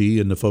 she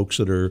and the folks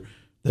that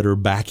are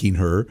backing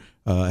her,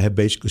 have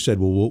basically said,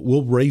 well,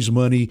 we'll raise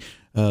money.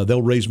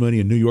 They'll raise money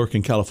in New York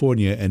and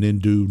California, and then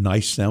do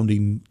nice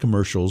sounding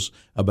commercials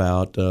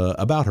about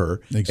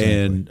her, exactly.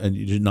 and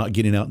you're not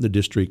getting out in the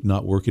district,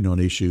 not working on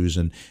issues,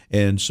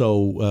 and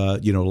so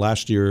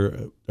last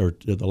year or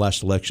the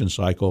last election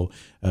cycle,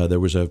 there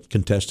was a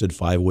contested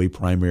 5-way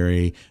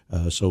primary.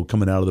 So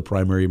coming out of the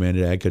primary,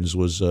 Amanda Adkins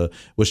was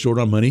short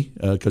on money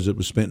because it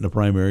was spent in the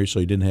primary,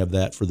 so he didn't have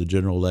that for the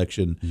general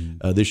election.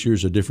 This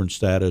year's a different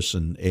status,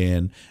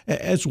 and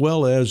as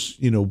well as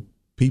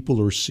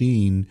people are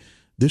seeing.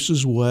 This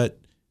is what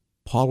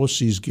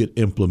policies get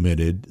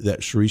implemented that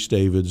Sharice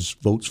Davids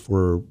votes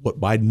for what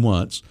Biden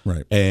wants,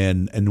 right?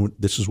 And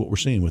this is what we're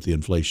seeing with the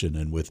inflation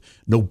and with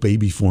no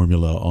baby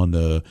formula on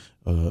the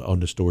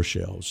store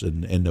shelves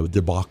and the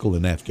debacle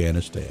in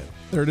Afghanistan.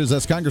 There it is.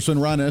 That's Congressman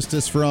Ron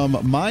Estes from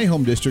my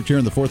home district here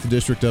in the 4th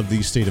District of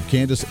the state of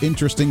Kansas.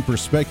 Interesting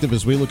perspective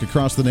as we look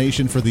across the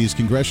nation for these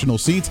congressional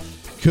seats.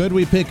 Could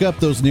we pick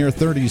up those near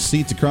 30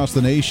 seats across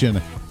the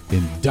nation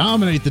and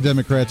dominate the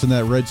Democrats in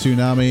that red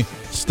tsunami,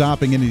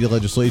 stopping any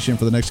legislation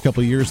for the next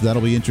couple of years?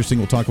 That'll be interesting.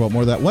 We'll talk about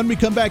more of that when we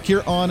come back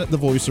here on The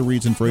Voice of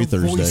Reason for a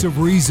Thursday. Voice of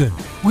Reason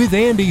with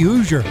Andy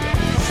Hoosier.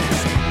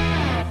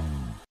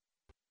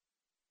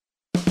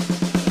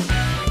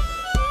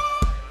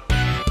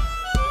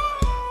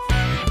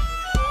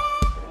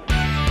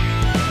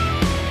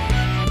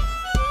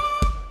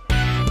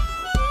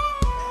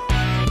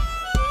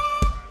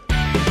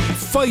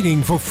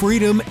 Fighting for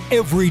freedom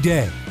every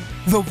day.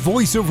 The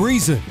Voice of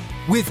Reason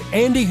with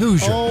Andy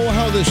Hoosier. Oh,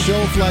 how this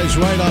show flies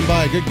right on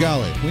by. Good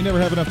golly. We never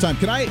have enough time.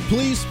 Can I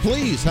please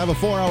have a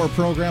 4-hour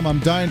program? I'm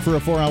dying for a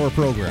 4-hour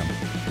program.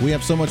 We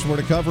have so much more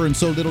to cover and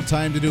so little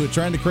time to do it.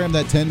 Trying to cram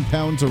that 10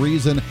 pounds of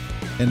reason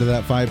into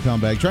that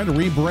 5-pound bag. Trying to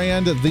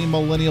rebrand the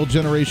millennial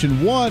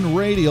generation, one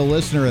radio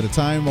listener at a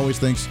time. Always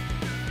thanks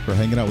for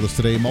hanging out with us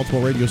today.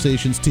 Multiple radio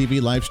stations, TV,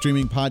 live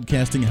streaming,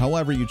 podcasting,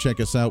 however you check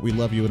us out. We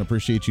love you and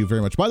appreciate you very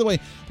much. By the way,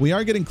 we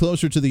are getting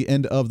closer to the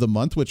end of the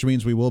month, which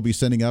means we will be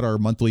sending out our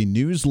monthly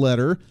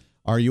newsletter.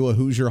 Are you a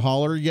Hoosier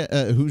Holler?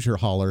 Hoosier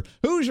Holler.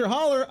 Hoosier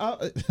Holler.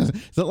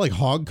 Is that like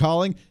hog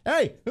calling?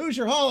 Hey,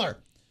 Hoosier Holler.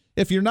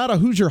 If you're not a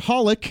Hoosier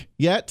Holic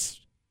yet,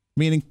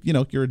 meaning,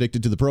 you're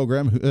addicted to the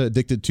program,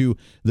 addicted to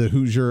the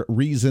Hoosier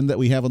Reason that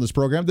we have on this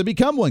program, then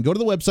become one. Go to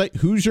the website,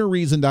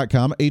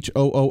 HoosierReason.com,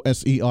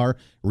 HOOSER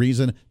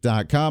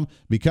Reason.com.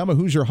 Become a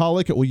Hoosier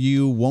Holic.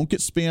 You won't get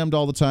spammed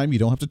all the time. You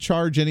don't have to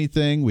charge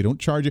anything. We don't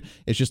charge you.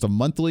 It's just a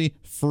monthly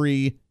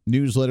free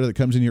newsletter that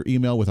comes in your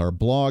email with our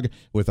blog,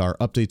 with our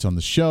updates on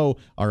the show,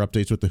 our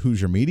updates with the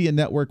Hoosier Media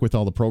Network, with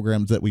all the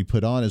programs that we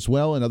put on as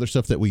well, and other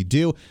stuff that we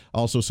do.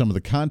 Also, some of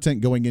the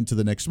content going into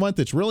the next month.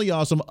 It's really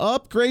awesome.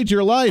 Upgrade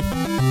your life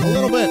a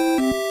little bit.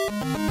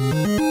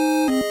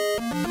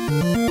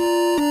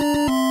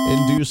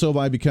 And do so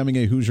by becoming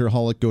a Hoosier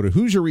Holic. Go to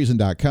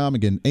HoosierReason.com.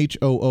 Again,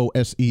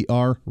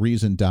 HOOSER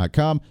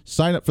Reason.com.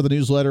 Sign up for the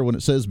newsletter when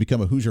it says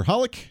become a Hoosier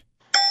Holic.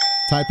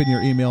 Type in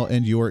your email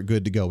and you're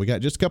good to go. We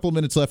got just a couple of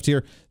minutes left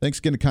here. Thanks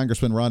again to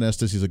Congressman Ron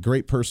Estes. He's a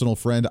great personal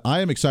friend.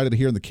 I am excited to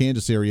hear in the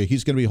Kansas area.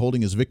 He's going to be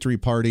holding his victory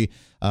party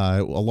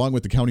along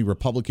with the county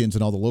Republicans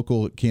and all the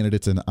local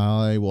candidates, and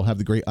I will have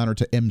the great honor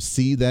to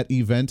MC that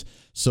event.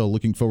 So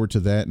looking forward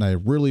to that, and I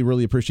really,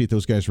 really appreciate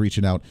those guys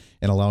reaching out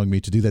and allowing me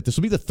to do that. This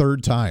will be the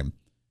third time.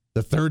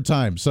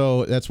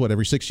 So that's what,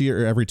 every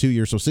 2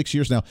 years. So 6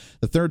 years now.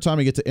 The third time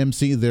I get to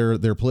MC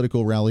their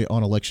political rally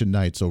on election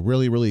night. So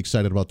really, really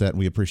excited about that, and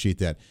we appreciate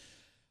that.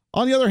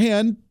 On the other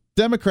hand,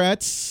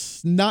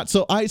 Democrats, not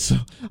so. I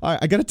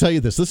got to tell you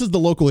this. This is the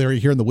local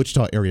area here in the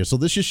Wichita area. So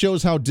this just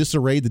shows how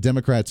disarrayed the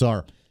Democrats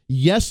are.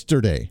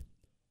 Yesterday,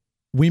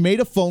 we made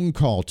a phone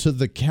call to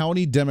the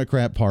county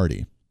Democrat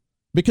Party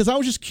because I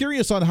was just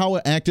curious on how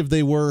active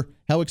they were,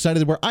 how excited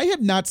they were. I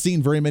have not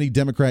seen very many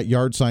Democrat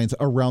yard signs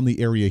around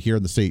the area here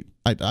in the state.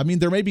 I mean,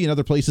 there may be in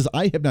other places.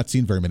 I have not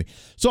seen very many.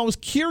 So I was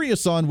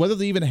curious on whether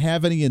they even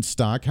have any in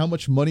stock, how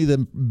much money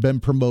they've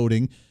been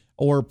promoting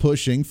or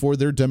pushing for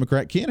their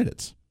Democrat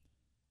candidates.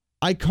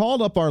 I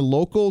called up our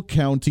local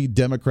county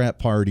Democrat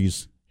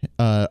Party's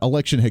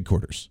election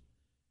headquarters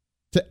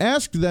to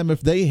ask them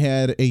if they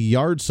had a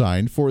yard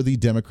sign for the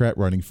Democrat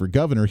running for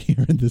governor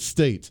here in the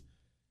state.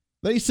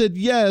 They said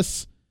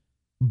yes,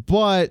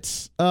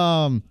 but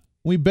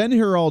we've been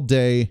here all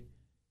day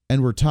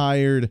and we're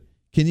tired.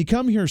 Can you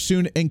come here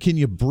soon and can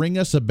you bring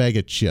us a bag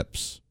of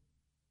chips?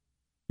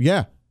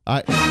 Yeah,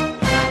 I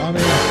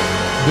mean,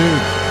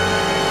 dude.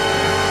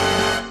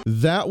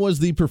 That was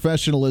the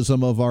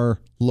professionalism of our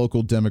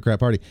local Democrat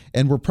Party.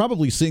 And we're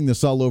probably seeing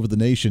this all over the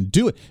nation.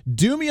 Do it.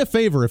 Do me a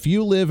favor. If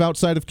you live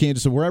outside of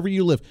Kansas or wherever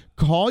you live,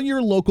 call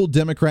your local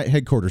Democrat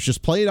headquarters.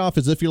 Just play it off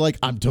as if you're like,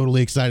 I'm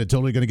totally excited,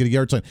 totally going to get a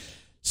yard sign.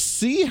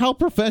 See how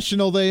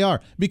professional they are.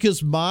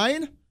 Because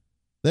mine,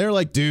 they're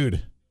like,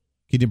 dude,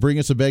 can you bring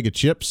us a bag of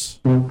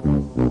chips?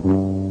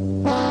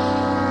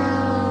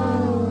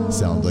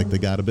 Sounds like they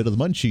got a bit of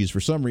the munchies for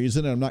some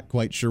reason, and I'm not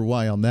quite sure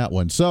why on that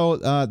one. So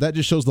that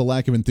just shows the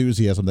lack of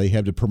enthusiasm they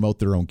have to promote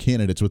their own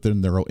candidates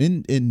within their own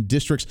in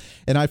districts,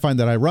 and I find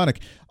that ironic.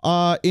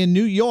 In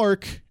New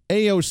York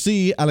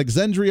AOC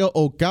Alexandria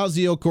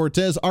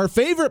Ocasio-Cortez, our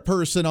favorite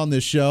person on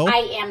this show.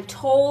 I am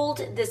told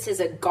this is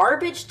a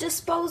garbage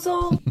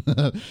disposal.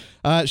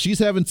 She's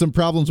having some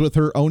problems with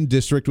her own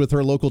district, with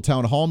her local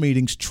town hall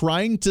meetings,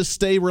 trying to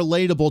stay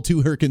relatable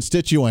to her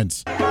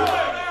constituents.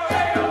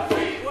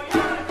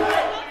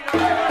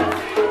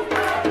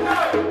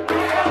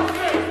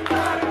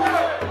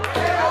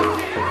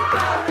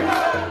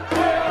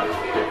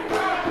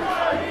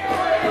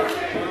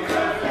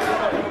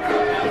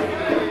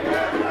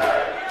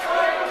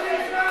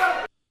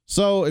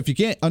 So if you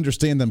can't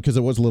understand them because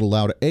it was a little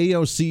loud,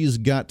 AOC's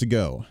got to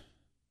go.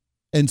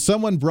 And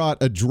someone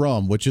brought a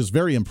drum, which is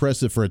very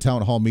impressive for a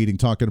town hall meeting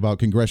talking about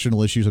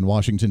congressional issues in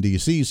Washington,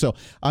 D.C. So,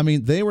 I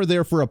mean, they were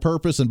there for a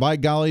purpose. And by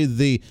golly,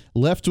 the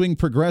left-wing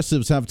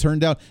progressives have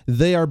turned out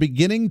they are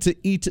beginning to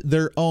eat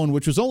their own,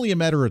 which was only a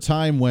matter of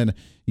time when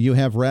you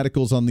have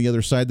radicals on the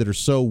other side that are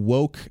so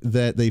woke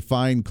that they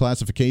find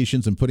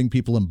classifications and putting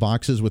people in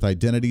boxes with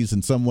identities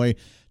in some way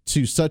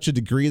to such a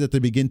degree that they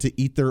begin to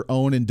eat their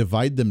own and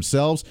divide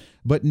themselves.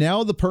 But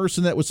now the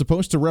person that was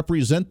supposed to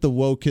represent the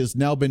woke has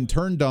now been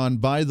turned on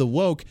by the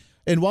woke.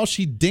 And while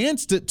she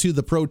danced it to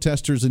the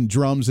protesters and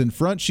drums in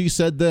front, she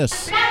said this.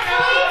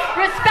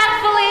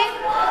 Respectfully,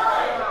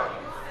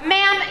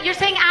 ma'am, you're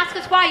saying ask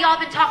us why. Y'all have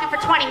been talking for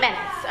 20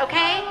 minutes,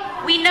 okay?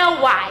 We know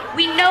why.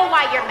 We know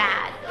why you're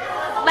mad.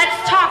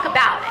 Let's talk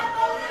about it.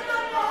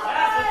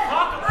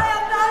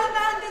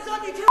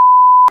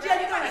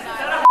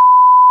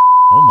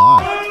 Oh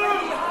my.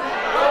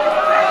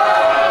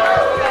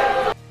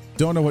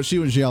 Don't know what she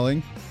was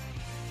yelling.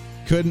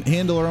 Couldn't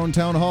handle her own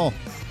town hall.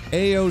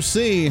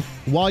 AOC,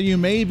 while you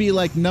may be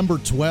like number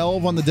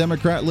 12 on the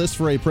Democrat list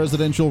for a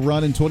presidential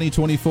run in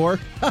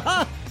 2024,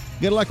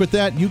 good luck with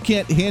that. You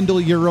can't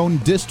handle your own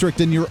district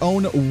and your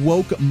own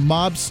woke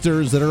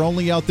mobsters that are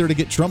only out there to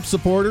get Trump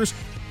supporters.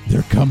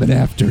 They're coming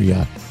after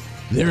you.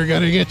 They're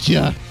going to get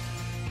you.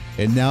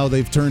 And now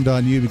they've turned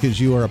on you because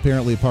you are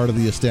apparently part of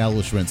the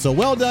establishment. So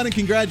well done and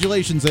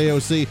congratulations,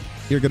 AOC.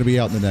 You're going to be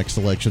out in the next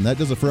election. That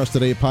does it for us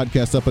today.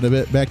 Podcast up in a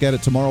bit. Back at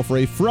it tomorrow for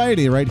a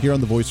Friday right here on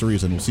The Voice of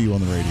Reason. We'll see you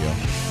on the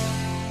radio.